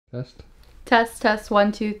Test. Test, test,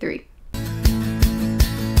 1, 2, 3.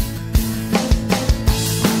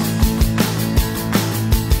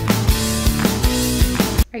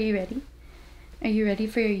 Are you ready? Are you ready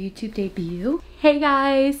for your YouTube debut? Hey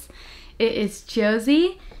guys, it is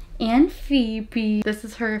Josie and Phoebe. This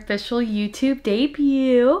is her official YouTube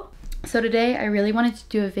debut. So today I really wanted to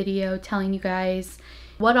do a video telling you guys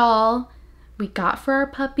what all we got for our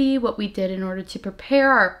puppy, what we did in order to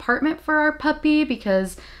prepare our apartment for our puppy,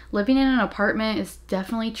 because living in an apartment is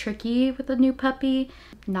definitely tricky with a new puppy.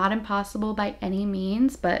 Not impossible by any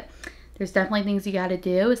means, but there's definitely things you gotta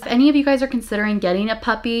do. If any of you guys are considering getting a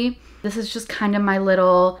puppy, this is just kind of my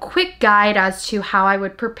little quick guide as to how I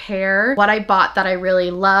would prepare, what I bought that I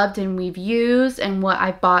really loved and we've used, and what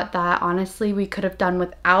I bought that honestly we could have done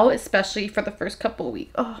without, especially for the first couple of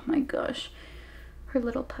weeks. Oh my gosh. Her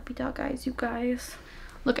little puppy dog eyes, you guys.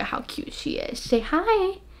 Look at how cute she is. Say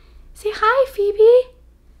hi. Say hi, Phoebe.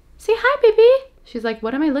 Say hi, baby. She's like,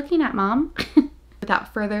 what am I looking at, Mom?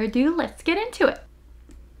 Without further ado, let's get into it.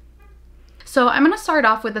 So I'm gonna start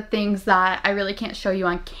off with the things that I really can't show you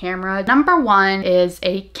on camera. Number one is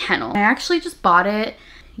a kennel. I actually just bought it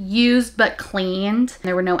used but cleaned.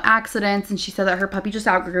 There were no accidents, and she said that her puppy just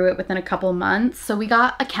outgrew it within a couple months. So we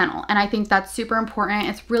got a kennel, and I think that's super important.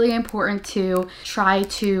 It's really important to try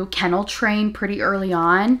to kennel train pretty early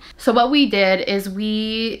on. So what we did is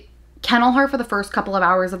we kennel her for the first couple of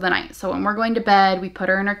hours of the night. So when we're going to bed, we put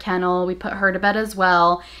her in her kennel, we put her to bed as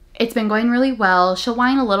well. It's been going really well. She'll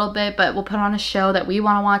whine a little bit, but we'll put on a show that we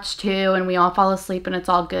want to watch too, and we all fall asleep and it's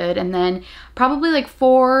all good. And then probably like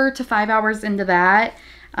 4 to 5 hours into that,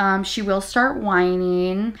 she will start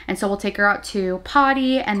whining, and so we'll take her out to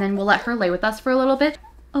potty, and then we'll let her lay with us for a little bit.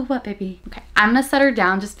 Oh, what, baby? Okay, I'm gonna set her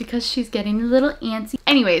down just because she's getting a little antsy.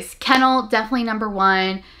 Anyways, kennel, definitely number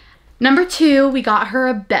one. Number two, we got her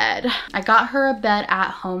a bed. I got her a bed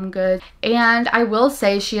at HomeGoods, and I will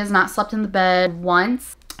say she has not slept in the bed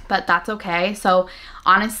once, but that's okay. So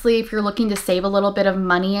honestly, if you're looking to save a little bit of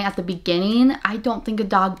money at the beginning, I don't think a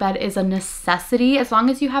dog bed is a necessity. As long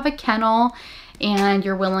as you have a kennel and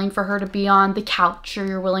you're willing for her to be on the couch, or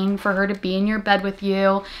you're willing for her to be in your bed with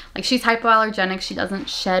you. Like, she's hypoallergenic, she doesn't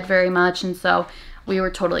shed very much, and so we were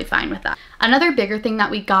totally fine with that. Another bigger thing that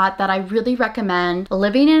we got that I really recommend,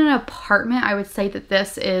 living in an apartment, I would say that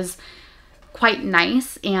this is quite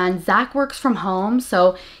nice. And Zach works from home,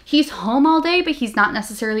 so he's home all day, but he's not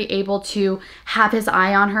necessarily able to have his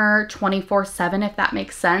eye on her 24/7, if that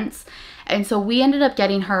makes sense. And so we ended up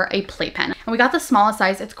getting her a playpen, and we got the smallest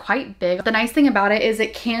size. It's quite big. The nice thing about it is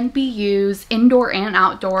it can be used indoor and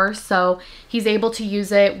outdoor. So he's able to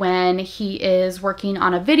use it when he is working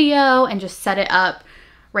on a video and just set it up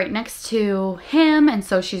right next to him, and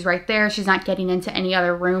so she's right there. She's not getting into any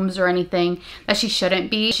other rooms or anything that she shouldn't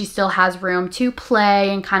be. She still has room to play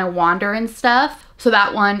and kind of wander and stuff. So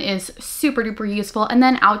that one is super duper useful. And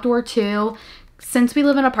then outdoor too. Since we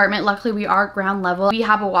live in an apartment, luckily we are ground level. We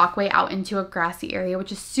have a walkway out into a grassy area,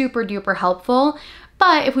 which is super duper helpful.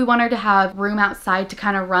 But if we want her to have room outside to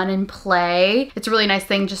kind of run and play, it's a really nice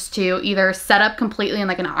thing just to either set up completely in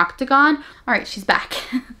like an octagon. All right, she's back.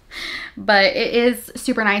 But it is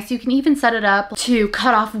super nice. You can even set it up to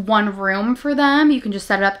cut off one room for them. You can just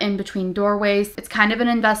set it up in between doorways. It's kind of an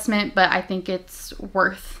investment, but I think it's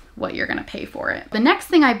worth what you're gonna pay for it. The next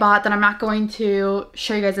thing I bought that I'm not going to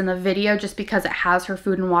show you guys in the video just because it has her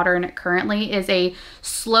food and water in it currently is a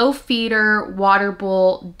slow feeder water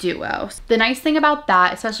bowl duo. The nice thing about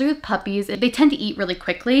that, especially with puppies, they tend to eat really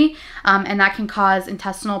quickly, and that can cause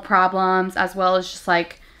intestinal problems, as well as just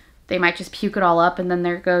like they might just puke it all up, and then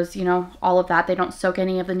there goes, you know, all of that. They don't soak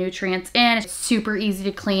any of the nutrients in. It's super easy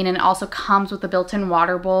to clean, and it also comes with a built-in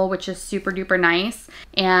water bowl, which is super duper nice.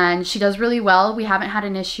 And she does really well. We haven't had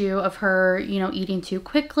an issue of her, you know, eating too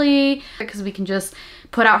quickly, because we can just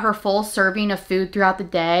put out her full serving of food throughout the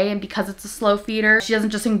day. And because it's a slow feeder, she doesn't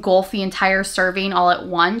just engulf the entire serving all at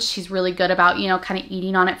once. She's really good about, you know, kind of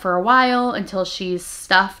eating on it for a while until she's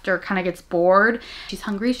stuffed or kind of gets bored. If she's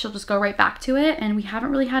hungry, she'll just go right back to it, and we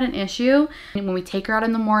haven't really had an issue. And when we take her out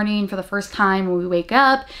in the morning for the first time, when we wake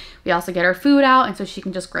up, we also get her food out, and so she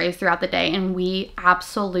can just graze throughout the day, and we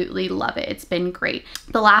absolutely love it. It's been great.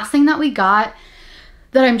 The last thing that we got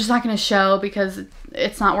that I'm just not going to show because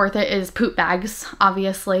it's not worth it is poop bags,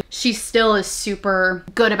 obviously. She still is super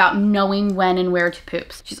good about knowing when and where to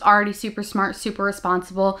poop. She's already super smart, super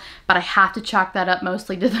responsible, but I have to chalk that up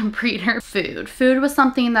mostly to the breeder. Food was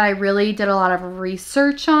something that I really did a lot of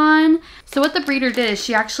research on. So what the breeder did is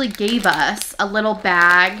she actually gave us a little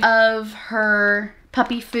bag of her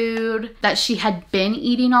puppy food that she had been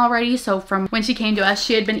eating already. So from when she came to us,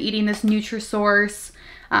 she had been eating this Nutrisource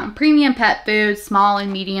premium pet food, small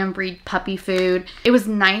and medium breed puppy food. It was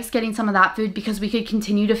nice getting some of that food because we could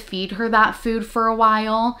continue to feed her that food for a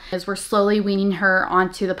while as we're slowly weaning her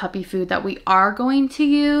onto the puppy food that we are going to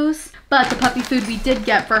use. But the puppy food we did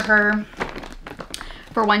get for her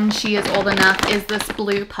for when she is old enough is this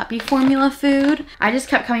blue puppy formula food. I just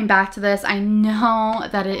kept coming back to this. I know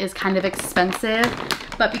that it is kind of expensive,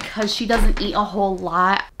 but because she doesn't eat a whole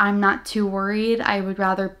lot, I'm not too worried. I would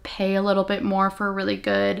rather pay a little bit more for really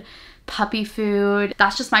good puppy food.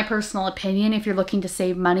 That's just my personal opinion. If you're looking to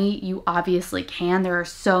save money, you obviously can. There are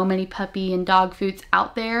so many puppy and dog foods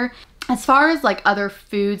out there. As far as like other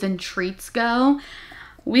foods and treats go,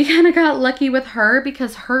 we kind of got lucky with her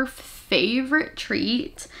because her favorite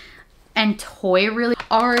treat and toy really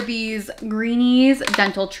are these Greenies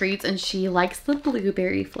dental treats, and she likes the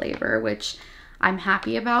blueberry flavor, which I'm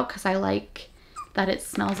happy about because I like that it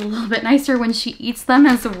smells a little bit nicer when she eats them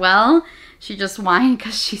as well. She just whined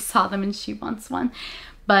because she saw them and she wants one.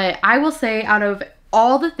 But I will say, out of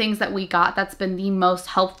all the things that we got, that's been the most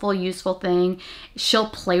helpful, useful thing. She'll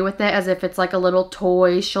play with it as if it's like a little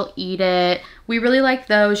toy. She'll eat it. We really like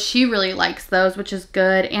those. She really likes those, which is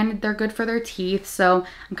good. And they're good for their teeth. So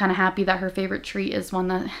I'm kind of happy that her favorite treat is one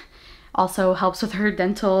that also helps with her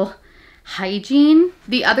dental hygiene.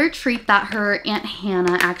 The other treat that her Aunt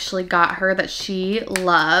Hannah actually got her that she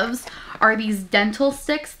loves are these dental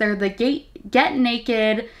sticks. They're the Get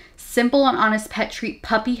Naked Simple and Honest Pet Treat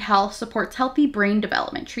Puppy Health Supports Healthy Brain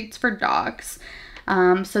Development Treats for Dogs.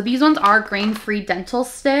 So these ones are grain-free dental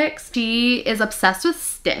sticks. She is obsessed with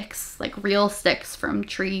sticks, like real sticks from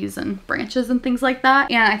trees and branches and things like that.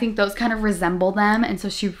 And I think those kind of resemble them, and so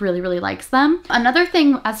she really, really likes them. Another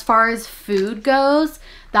thing as far as food goes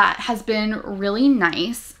that has been really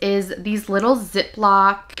nice is these little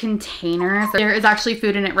Ziploc containers. There is actually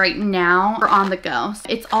food in it right now for on the go.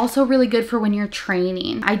 It's also really good for when you're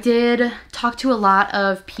training. I did talk to a lot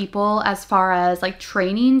of people as far as like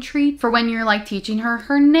training treats for when you're like teaching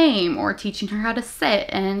her name or teaching her how to sit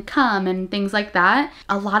and come and things like that.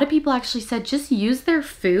 A lot of people actually said just use their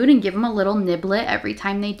food and give them a little niblet every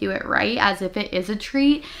time they do it right, as if it is a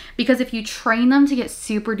treat, because if you train them to get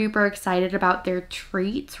super duper excited about their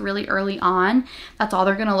treat really early on, that's all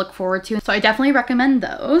they're gonna look forward to. So I definitely recommend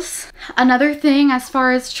those. Another thing as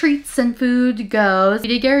far as treats and food goes, we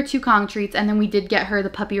did get her 2 Kong treats, and then we did get her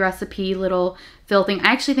the puppy recipe little fill thing.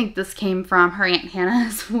 I actually think this came from her Aunt Hannah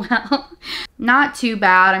as well. Not too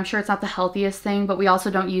bad. I'm sure it's not the healthiest thing, but we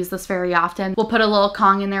also don't use this very often. We'll put a little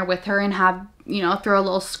Kong in there with her and have, you know, throw a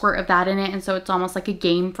little squirt of that in it, and so it's almost like a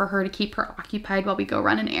game for her to keep her occupied while we go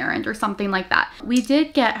run an errand or something like that. We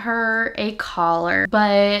did get her a collar,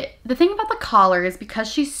 but the thing about the collar is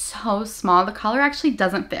because she's so small, the collar actually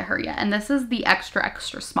doesn't fit her yet, and this is the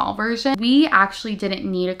extra small version. We actually didn't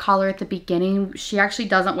need a collar at the beginning. She actually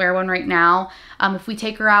doesn't wear one right now. If we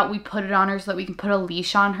take her out, we put it on her so that we can put a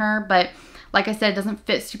leash on her, but like I said, it doesn't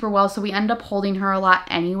fit super well, so we end up holding her a lot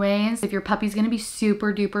anyways. If your puppy's gonna be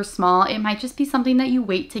super duper small, it might just be something that you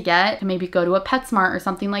wait to get, to maybe go to a PetSmart or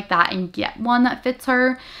something like that and get one that fits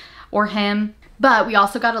her or him. But we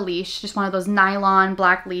also got a leash, just one of those nylon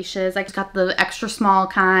black leashes. I just got the extra small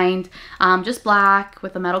kind, just black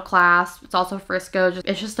with a metal clasp. It's also Frisco.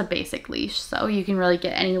 It's just a basic leash, so you can really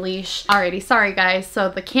get any leash. Alrighty, sorry guys. So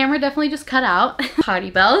the camera definitely just cut out. Potty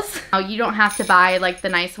Bells. You don't have to buy like the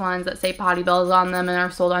nice ones that say Potty Bells on them and are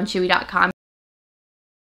sold on Chewy.com.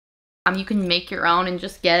 You can make your own and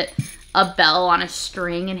just get a bell on a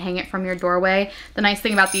string and hang it from your doorway. The nice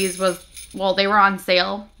thing about these was, well, they were on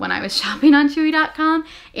sale when I was shopping on Chewy.com,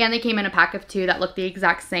 and they came in a pack of 2 that look the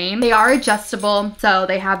exact same. They are adjustable, so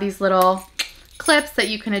they have these little clips that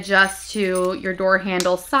you can adjust to your door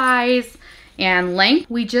handle size and length.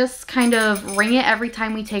 We just kind of ring it every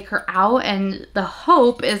time we take her out, and the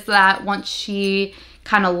hope is that once she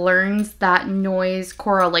kind of learns that noise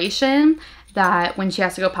correlation, that when she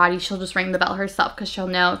has to go potty, she'll just ring the bell herself, because she'll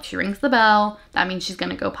know if she rings the bell, that means she's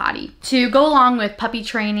gonna go potty. To go along with puppy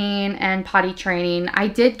training and potty training, I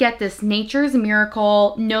did get this Nature's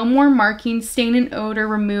Miracle No More Marking Stain and Odor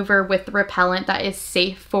Remover with repellent that is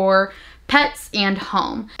safe for pets and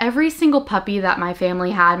home. Every single puppy that my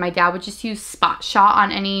family had, my dad would just use Spot Shot on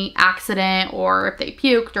any accident or if they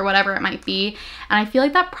puked or whatever it might be. And I feel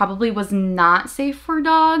like that probably was not safe for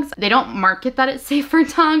dogs. They don't market that it's safe for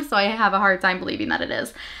dogs, so I have a hard time believing that it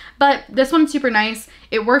is. But this one's super nice.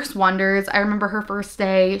 It works wonders. I remember her first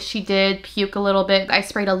day, she did puke a little bit. I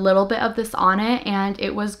sprayed a little bit of this on it and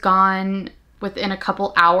it was gone within a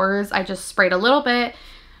couple hours. I just sprayed a little bit,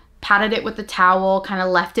 patted it with the towel, kind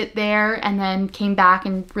of left it there, and then came back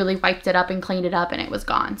and really wiped it up and cleaned it up, and it was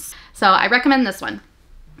gone. So I recommend this one.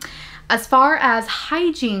 As far as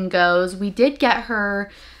hygiene goes, we did get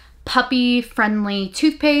her puppy-friendly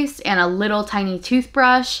toothpaste and a little tiny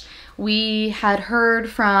toothbrush. We had heard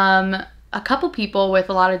from a couple people with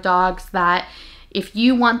a lot of dogs that if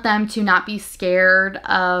you want them to not be scared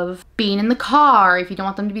of being in the car, if you don't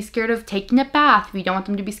want them to be scared of taking a bath, if you don't want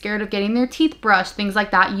them to be scared of getting their teeth brushed, things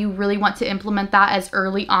like that, you really want to implement that as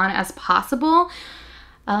early on as possible.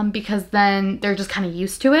 Because then they're just kind of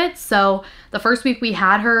used to it. So the first week we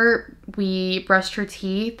had her, we brushed her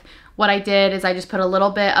teeth. What I did is I just put a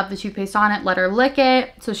little bit of the toothpaste on it, let her lick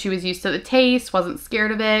it, so she was used to the taste, wasn't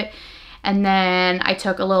scared of it. And then I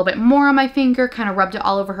took a little bit more on my finger, kind of rubbed it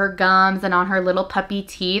all over her gums and on her little puppy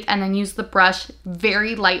teeth, and then used the brush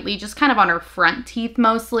very lightly, just kind of on her front teeth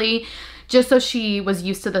mostly, just so she was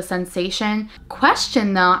used to the sensation.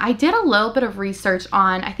 Question though, I did a little bit of research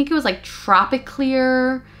on, I think it was like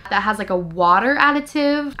Tropiclear, that has like a water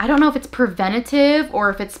additive. I don't know if it's preventative or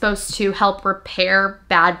if it's supposed to help repair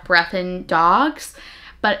bad breath in dogs.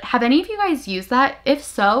 But have any of you guys used that? If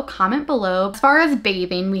so, comment below. As far as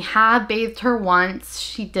bathing, we have bathed her once.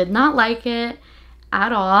 She did not like it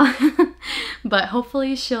at all, but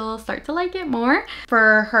hopefully she'll start to like it more.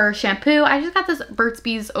 For her shampoo, I just got this Burt's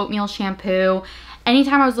Bees oatmeal shampoo.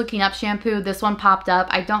 Anytime I was looking up shampoo, this one popped up.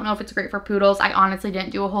 I don't know if it's great for poodles. I honestly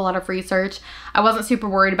didn't do a whole lot of research. I wasn't super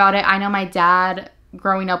worried about it. I know my dad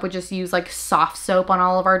growing up would just use like soft soap on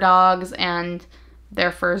all of our dogs and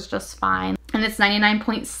their fur is just fine. And it's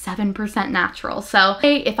 99.7% natural. So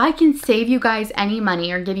hey, if I can save you guys any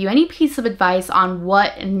money or give you any piece of advice on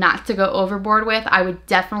what not to go overboard with, I would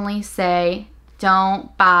definitely say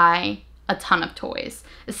don't buy a ton of toys,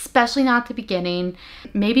 especially not at the beginning.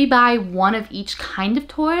 Maybe buy one of each kind of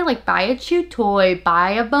toy, like buy a chew toy,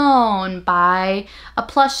 buy a bone, buy a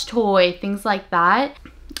plush toy, things like that.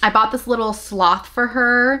 I bought this little sloth for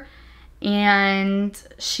her and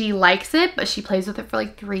she likes it, but she plays with it for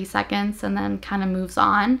like 3 seconds and then kind of moves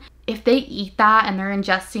on. If they eat that and they're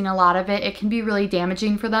ingesting a lot of it, it can be really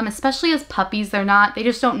damaging for them, especially as puppies. They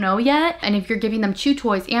just don't know yet. And if you're giving them chew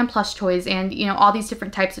toys and plush toys and, you know, all these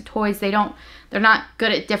different types of toys, they're not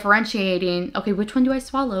good at differentiating, okay, which one do I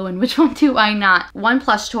swallow and which one do I not? One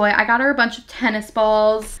plush toy, I got her a bunch of tennis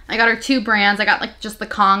balls. I got her 2 brands. I got like just the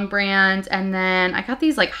Kong brand, and then I got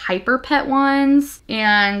these like Hyper Pet ones,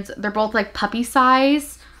 and they're both like puppy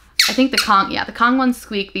size. I think the Kong ones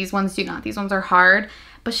squeak, these ones do not. These ones are hard.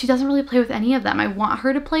 But she doesn't really play with any of them. I want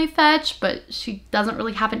her to play fetch, but she doesn't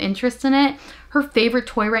really have an interest in it. Her favorite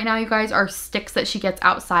toy right now, you guys, are sticks that she gets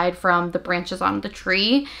outside from the branches on the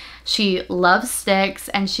tree. She loves sticks,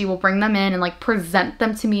 and she will bring them in and like present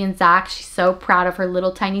them to me and Zach. She's so proud of her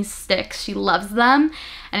little tiny sticks. She loves them,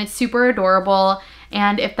 and it's super adorable.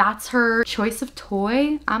 And if that's her choice of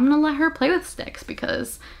toy, I'm gonna let her play with sticks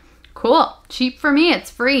because cool, cheap for me,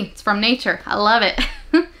 it's free, it's from nature. I love it.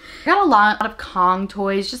 I got a lot of Kong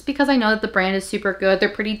toys just because I know that the brand is super good. They're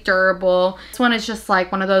pretty durable. This one is just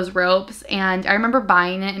like one of those ropes, and I remember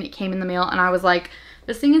buying it and it came in the mail and I was like,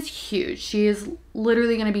 this thing is huge. She is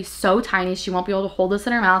literally going to be so tiny. She won't be able to hold this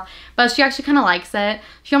in her mouth, but she actually kind of likes it.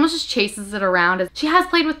 She almost just chases it around. She has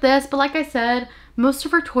played with this, but like I said, most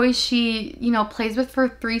of her toys she, you know, plays with for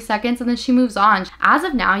 3 seconds and then she moves on. As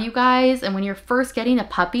of now, you guys, and when you're first getting a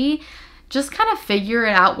puppy, just kind of figure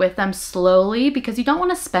it out with them slowly, because you don't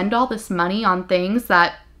want to spend all this money on things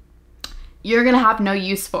that you're going to have no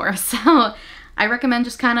use for. So I recommend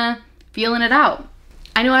just kind of feeling it out.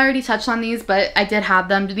 I know I already touched on these, but I did have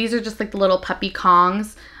them. These are just like the little puppy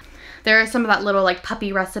Kongs. There is some of that little like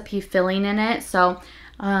puppy recipe filling in it. So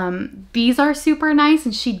these are super nice,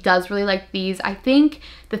 and she does really like these. I think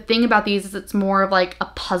the thing about these is it's more of like a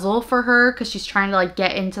puzzle for her because she's trying to like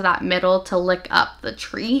get into that middle to lick up the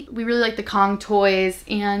treat. We really like the Kong toys,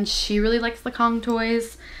 and she really likes the Kong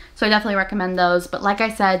toys, so I definitely recommend those. But like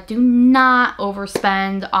I said, do not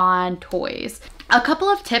overspend on toys. A couple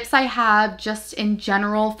of tips I have just in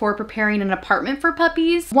general for preparing an apartment for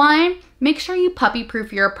puppies. One, make sure you puppy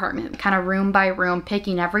proof your apartment, kind of room by room,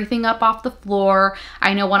 picking everything up off the floor.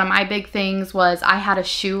 I know one of my big things was I had a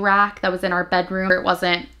shoe rack that was in our bedroom. It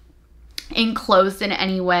wasn't enclosed in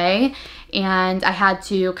any way, and I had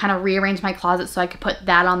to kind of rearrange my closet so I could put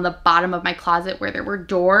that on the bottom of my closet where there were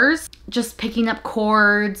doors. Just picking up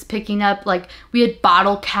cords, picking up, like, we had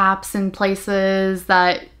bottle caps in places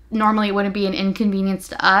that normally it wouldn't be an inconvenience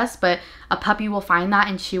to us, but a puppy will find that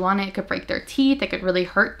and chew on it. It could break their teeth, it could really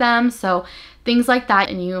hurt them. So things like that,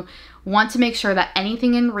 and you want to make sure that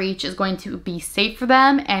anything in reach is going to be safe for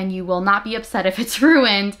them, and you will not be upset if it's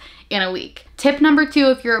ruined in a week. Tip number 2,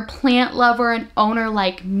 if you're a plant lover and owner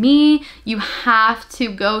like me, you have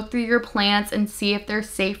to go through your plants and see if they're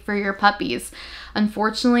safe for your puppies.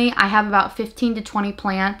 Unfortunately, I have about 15 to 20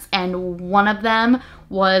 plants, and one of them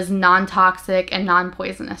was non-toxic and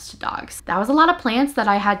non-poisonous to dogs. That was a lot of plants that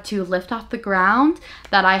I had to lift off the ground,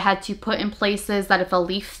 that I had to put in places that if a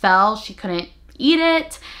leaf fell, she couldn't eat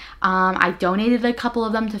it. I donated a couple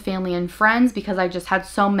of them to family and friends because I just had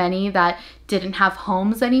so many that didn't have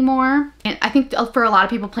homes anymore. And I think for a lot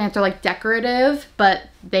of people, plants are like decorative, but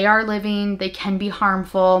they are living, they can be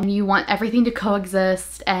harmful. You want everything to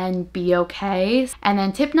coexist and be okay. And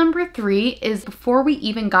then tip number 3 is before we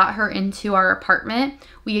even got her into our apartment,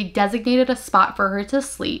 we designated a spot for her to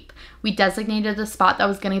sleep. We designated a spot that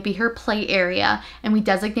was going to be her play area, and we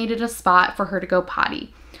designated a spot for her to go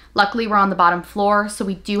potty. Luckily, we're on the bottom floor, so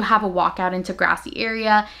we do have a walkout into grassy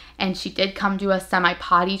area, and she did come to a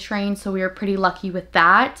semi-potty train, so we were pretty lucky with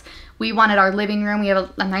that. We wanted our living room. We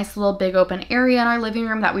have a nice little big open area in our living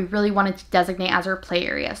room that we really wanted to designate as our play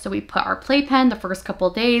area. So we put our playpen the first couple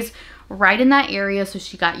of days right in that area, so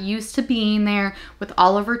she got used to being there with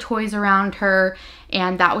all of her toys around her,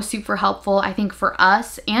 and that was super helpful, I think, for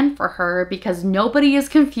us and for her, because nobody is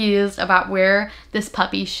confused about where this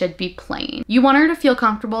puppy should be playing. You want her to feel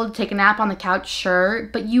comfortable to take a nap on the couch, sure,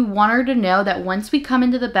 but you want her to know that once we come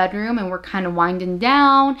into the bedroom and we're kind of winding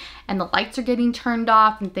down and the lights are getting turned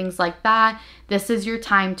off and things like that, this is your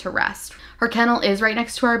time to rest. Her kennel is right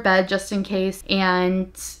next to our bed just in case, and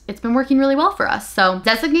it's been working really well for us. So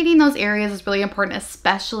designating those areas is really important,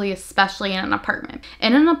 especially in an apartment.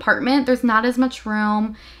 In an apartment, there's not as much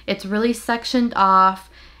room. It's really sectioned off,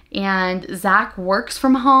 and Zach works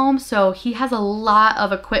from home, so he has a lot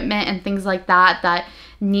of equipment and things like that that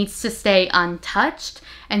needs to stay untouched.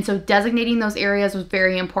 And so designating those areas was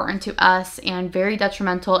very important to us and very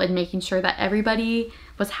detrimental in making sure that everybody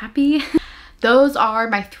was happy. Those are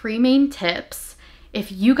my 3 main tips.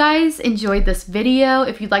 If you guys enjoyed this video,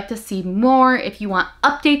 if you'd like to see more, if you want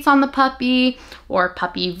updates on the puppy or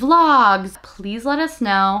puppy vlogs, please let us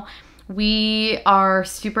know. We are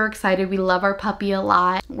super excited. We love our puppy a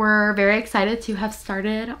lot. We're very excited to have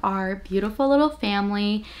started our beautiful little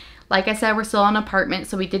family. Like I said, we're still in an apartment,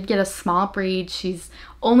 so we did get a small breed. She's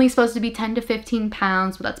only supposed to be 10 to 15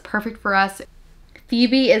 pounds, but that's perfect for us.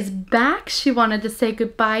 Phoebe is back. She wanted to say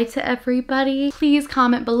goodbye to everybody. Please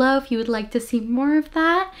comment below if you would like to see more of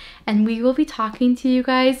that, and we will be talking to you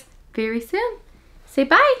guys very soon. Say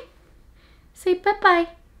bye. Say bye-bye.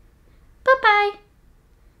 Bye-bye.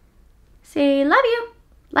 Say love you.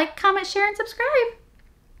 Like, comment, share, and subscribe.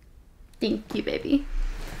 Thank you, baby.